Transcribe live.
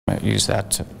use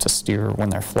that to steer when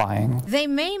they're flying. They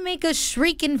may make us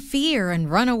shriek in fear and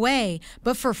run away,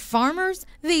 but for farmers,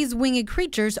 these winged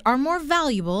creatures are more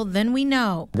valuable than we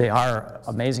know. They are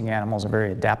amazing animals and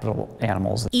very adaptable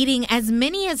animals. Eating as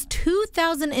many as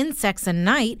 2,000 insects a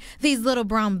night, these little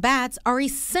brown bats are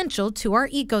essential to our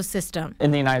ecosystem.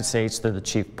 In the United States, they're the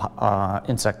chief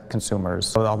insect consumers.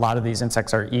 So a lot of these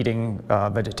insects are eating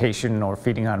vegetation or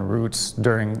feeding on roots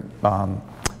during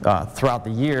throughout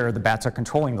the year. The bats are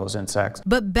controlling those insects.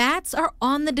 But bats are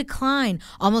on the decline.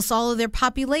 Almost all of their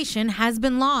population has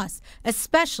been lost,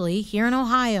 especially here in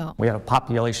Ohio. We have a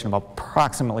population of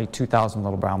approximately 2,000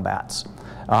 little brown bats.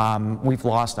 We've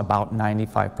lost about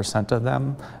 95% of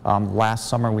them. Last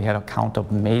summer we had a count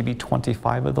of maybe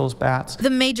 25 of those bats. The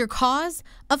major cause?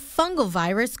 A fungal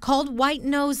virus called white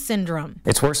nose syndrome.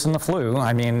 It's worse than the flu.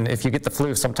 I mean, if you get the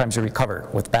flu, sometimes you recover.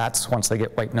 With bats, once they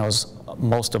get white nose,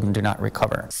 most of them do not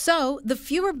recover. So, the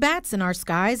fewer bats in our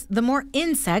skies, the more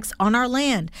insects on our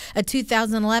land. A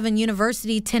 2011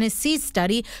 University of Tennessee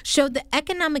study showed the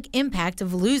economic impact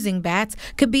of losing bats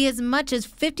could be as much as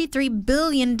 $53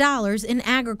 billion in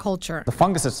agriculture. The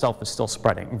fungus itself is still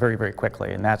spreading very, very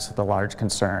quickly, and that's the large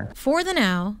concern. For the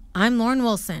Now, I'm Lauren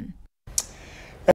Wilson.